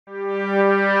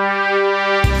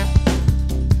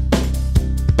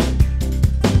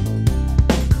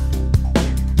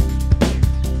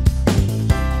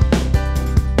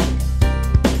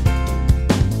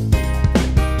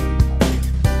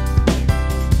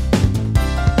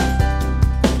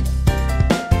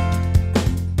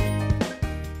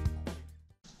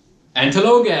And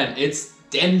hello again, it's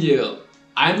Daniel.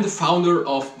 I'm the founder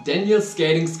of Daniel's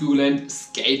Skating School and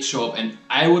Skate Shop, and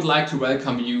I would like to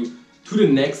welcome you to the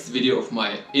next video of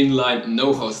my Inline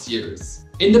know-how series.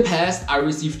 In the past I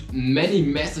received many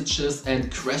messages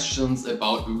and questions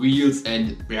about wheels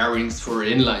and bearings for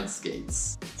inline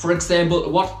skates. For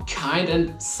example, what kind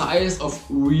and size of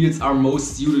wheels are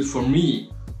most suited for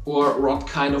me? Or what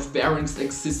kind of bearings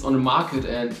exist on the market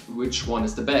and which one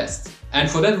is the best? And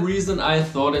for that reason I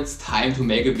thought it's time to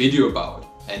make a video about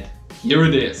it. And here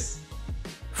it is.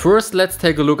 First, let's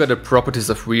take a look at the properties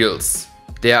of wheels.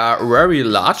 There are very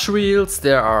large wheels,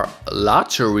 there are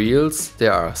larger wheels,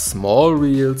 there are small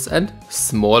wheels and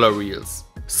smaller wheels.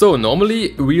 So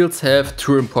normally wheels have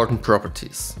two important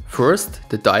properties. First,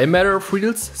 the diameter of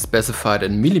wheels specified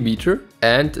in millimeter,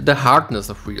 and the hardness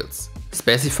of wheels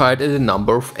specified in the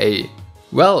number of A.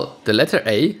 Well, the letter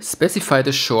A specified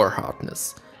the shore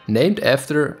hardness, named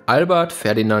after Albert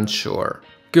Ferdinand Shore.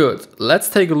 Good, let's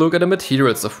take a look at the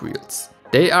materials of wheels.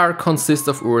 They consist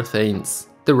of urethanes,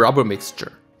 the rubber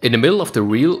mixture. In the middle of the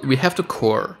wheel we have the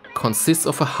core, consists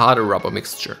of a harder rubber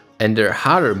mixture. And the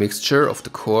harder mixture of the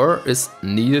core is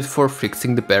needed for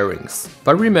fixing the bearings.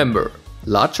 But remember,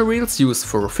 larger wheels used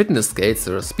for fitness skates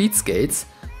or speed skates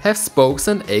have spokes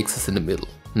and axes in the middle.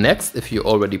 Next, if you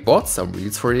already bought some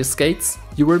wheels for your skates,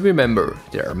 you will remember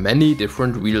there are many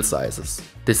different wheel sizes.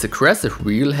 This aggressive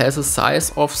wheel has a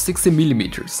size of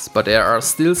 60mm, but there are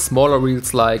still smaller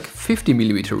wheels like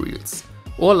 50mm wheels,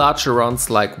 or larger ones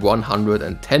like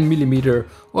 110mm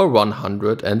or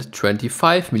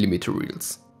 125mm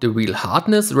wheels. The wheel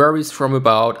hardness varies from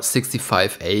about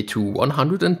 65A to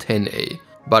 110A,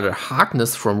 but a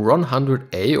hardness from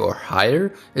 100A or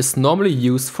higher is normally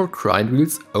used for grind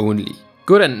wheels only.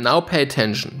 Good, and now pay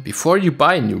attention. Before you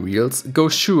buy new wheels, go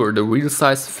sure the wheel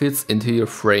size fits into your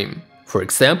frame. For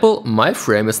example, my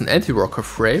frame is an anti-rocker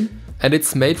frame and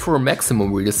it's made for a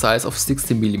maximum wheel size of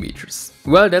 60mm.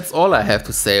 Well, that's all I have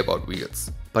to say about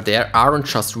wheels. But there aren't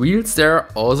just wheels, there are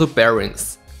also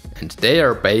bearings. And they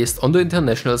are based on the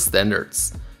international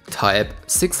standards, type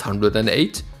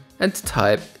 608 and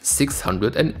type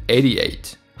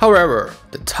 688. However,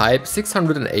 the type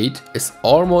 608 is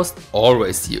almost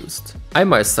always used. I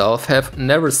myself have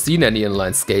never seen any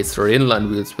inline skates or inline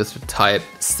wheels with the type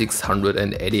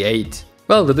 688.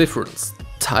 Well, the difference.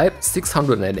 Type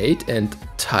 608 and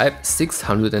type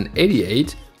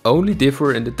 688 only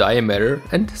differ in the diameter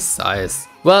and size.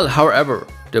 Well, however,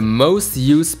 the most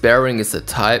used bearing is the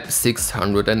type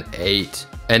 608.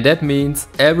 And that means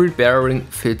every bearing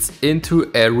fits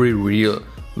into every wheel,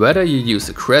 whether you use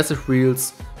aggressive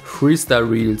wheels, freestyle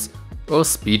wheels or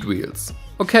speed wheels.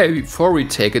 Okay, before we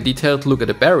take a detailed look at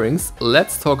the bearings,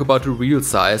 let's talk about the wheel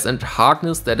size and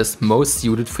hardness that is most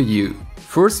suited for you.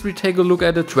 First, we take a look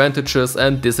at advantages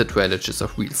and disadvantages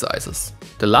of wheel sizes.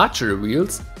 The larger the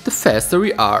wheels, the faster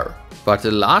we are. But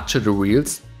the larger the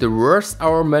wheels, the worse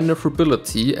our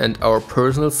maneuverability and our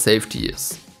personal safety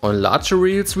is. On larger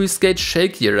wheels we skate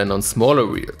shakier than on smaller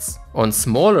wheels. On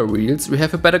smaller wheels we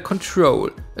have a better control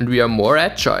and we are more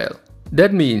agile.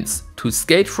 That means, to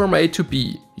skate from A to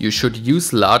B, you should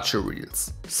use larger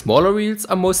wheels. Smaller wheels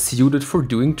are more suited for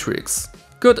doing tricks.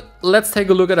 Good, let's take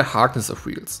a look at the hardness of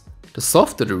wheels. The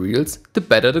softer the wheels, the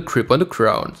better the grip on the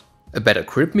ground. A better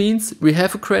grip means we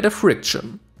have a greater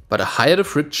friction. But the higher the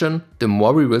friction, the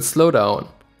more we will slow down.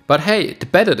 But hey, the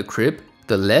better the grip,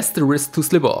 the less the risk to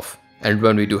slip off. And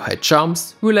when we do high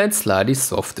jumps, we land slightly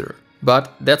softer.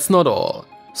 But that's not all.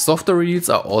 Softer wheels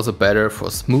are also better for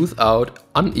smooth out,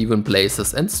 uneven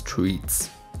places and streets.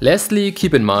 Lastly,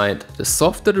 keep in mind, the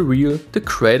softer the wheel, the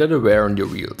greater the wear on your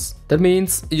wheels. That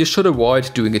means you should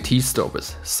avoid doing a T-stop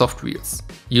with soft wheels.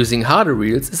 Using harder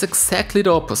wheels is exactly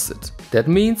the opposite. That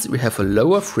means we have a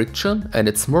lower friction and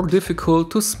it's more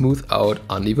difficult to smooth out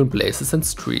uneven places and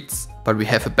streets. But we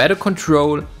have a better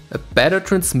control, a better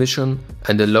transmission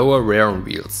and a lower wear on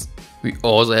wheels. We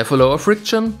also have a lower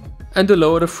friction, and the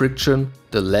lower the friction,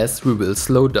 the less we will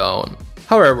slow down.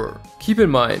 However, keep in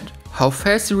mind, how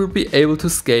fast you will be able to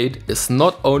skate is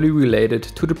not only related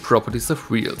to the properties of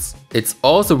wheels. It's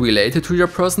also related to your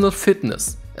personal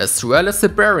fitness, as well as the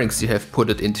bearings you have put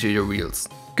it into your wheels.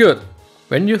 Good.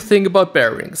 When you think about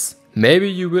bearings, maybe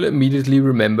you will immediately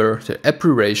remember the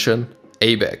abbreviation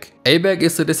ABAC. ABAC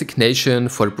is a designation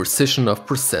for the precision of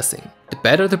processing. The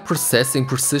better the processing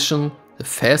precision, the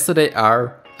faster they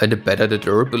are, and the better the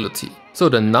durability. So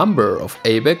the number of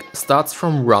ABAC starts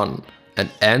from 1 and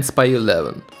ends by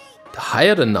 11. The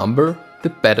higher the number, the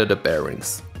better the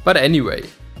bearings. But anyway,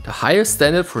 the highest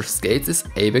standard for skates is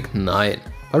ABAC 9.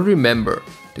 But remember,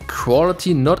 the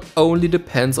quality not only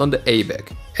depends on the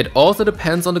ABAC, it also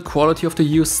depends on the quality of the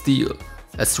used steel.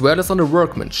 as well as on the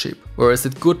workmanship, or is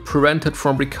it good prevented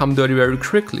from become dirty very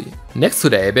quickly. Next to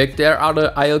the airbag there are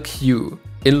the ILQ,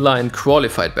 Inline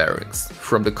qualified bearings,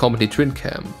 from the company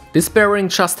Trincam. This bearing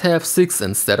just have 6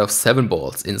 instead of 7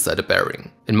 balls inside the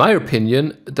bearing. In my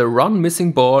opinion, the run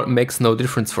missing ball makes no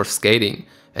difference for skating,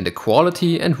 and the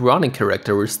quality and running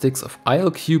characteristics of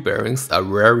ILQ bearings are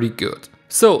very good.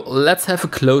 So let's have a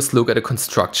close look at the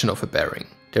construction of a bearing.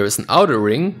 There is an outer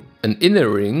ring, an inner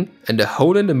ring, and the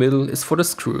hole in the middle is for the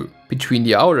screw. Between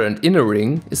the outer and inner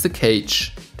ring is the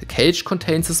cage. The cage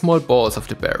contains the small balls of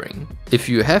the bearing. If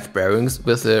you have bearings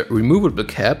with a removable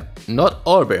cap, not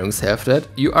all bearings have that,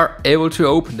 you are able to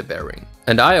open the bearing.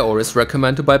 And I always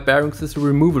recommend to buy bearings with a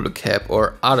removable cap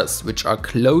or others which are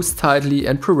closed tightly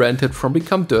and prevented from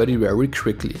become dirty very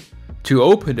quickly. To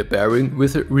open the bearing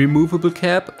with a removable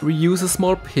cap, we use a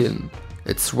small pin.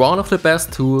 It's one of the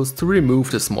best tools to remove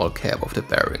the small cap of the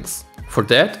bearings. For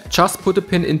that, just put the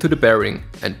pin into the bearing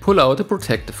and pull out the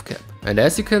protective cap. And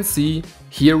as you can see,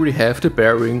 here we have the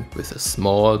bearing with the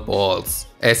small balls.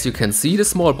 As you can see, the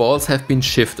small balls have been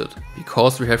shifted,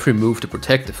 because we have removed the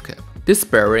protective cap. This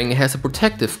bearing has a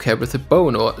protective cap with a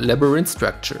bone or labyrinth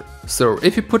structure. So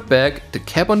if you put back the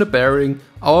cap on the bearing,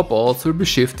 our balls will be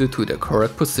shifted to their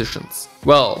correct positions.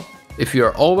 Well, if you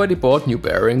are already bought new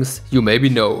bearings, you maybe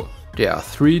know there are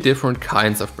 3 different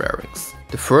kinds of bearings.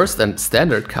 The first and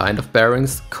standard kind of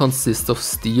bearings consists of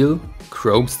steel,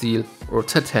 chrome steel or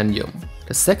titanium.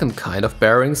 The second kind of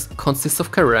bearings consists of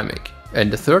ceramic. And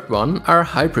the third one are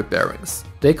hybrid bearings.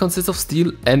 They consist of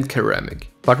steel and ceramic.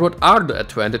 But what are the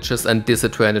advantages and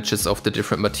disadvantages of the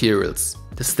different materials?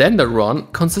 The standard one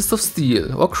consists of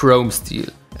steel or chrome steel,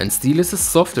 and steel is a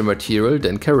softer material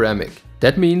than ceramic.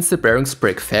 That means the bearings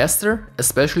break faster,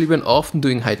 especially when often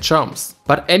doing high jumps.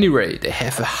 But anyway, they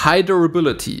have a high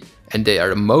durability and they are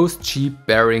the most cheap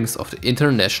bearings of the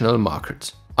international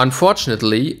market.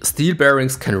 Unfortunately, steel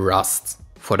bearings can rust.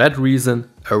 For that reason,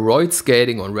 avoid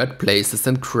skating on wet places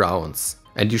and grounds.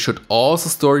 And you should also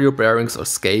store your bearings or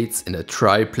skates in a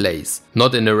dry place,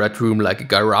 not in a red room like a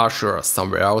garage or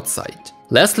somewhere outside.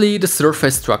 Lastly, the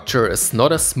surface structure is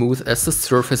not as smooth as the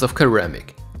surface of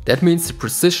ceramic. That means the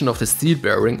precision of the steel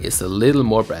bearing is a little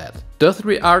more bad. The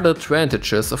 3 are the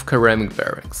advantages of ceramic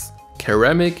bearings.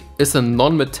 Ceramic is a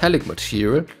non-metallic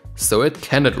material, so it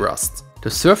cannot rust.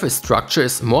 The surface structure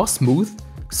is more smooth,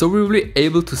 so we will be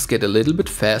able to skate a little bit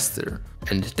faster.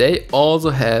 And they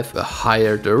also have a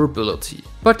higher durability.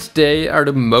 But they are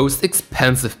the most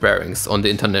expensive bearings on the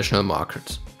international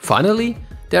market. Finally,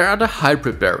 there are the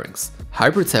hybrid bearings.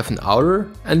 Hybrids have an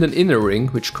outer and an inner ring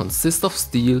which consist of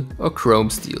steel or chrome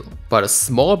steel. But the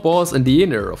small balls in the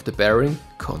inner of the bearing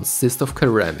consist of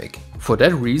ceramic. For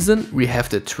that reason, we have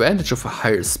the advantage of a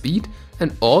higher speed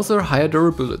and also a higher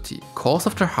durability because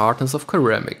of the hardness of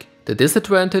ceramic. The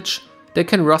disadvantage, they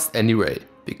can rust anyway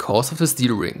because of the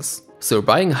steel rings. So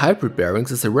buying hybrid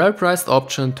bearings is a well-priced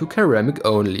option to ceramic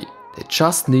only. They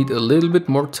just need a little bit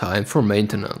more time for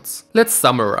maintenance. Let's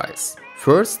summarize.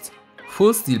 First,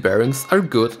 full steel bearings are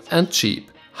good and cheap.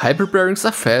 Hybrid bearings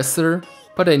are faster,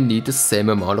 but they need the same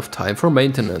amount of time for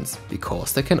maintenance,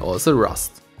 because they can also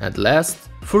rust. And last,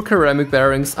 full ceramic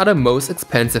bearings are the most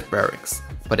expensive bearings,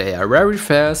 but they are very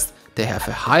fast, they have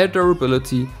a higher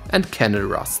durability and cannot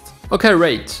rust. Okay,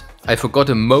 wait, I forgot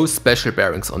the most special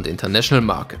bearings on the international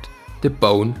market. The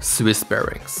bone Swiss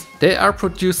bearings. They are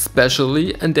produced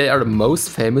specially and they are the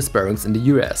most famous bearings in the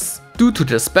US. Due to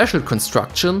their special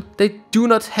construction, they do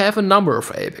not have a number of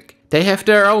ABAC. They have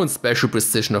their own special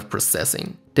precision of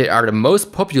processing. They are the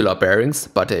most popular bearings,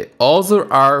 but they also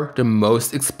are the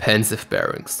most expensive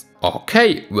bearings.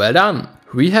 Okay, well done!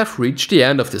 We have reached the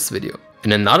end of this video.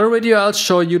 In another video I'll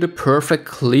show you the perfect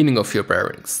cleaning of your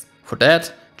bearings. For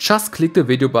that, just click the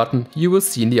video button you will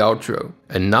see in the outro.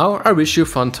 And now I wish you a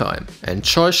fun time.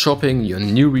 Enjoy shopping your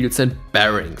new wheels and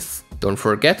bearings. Don't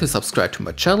forget to subscribe to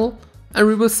my channel and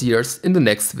we will see us in the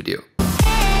next video.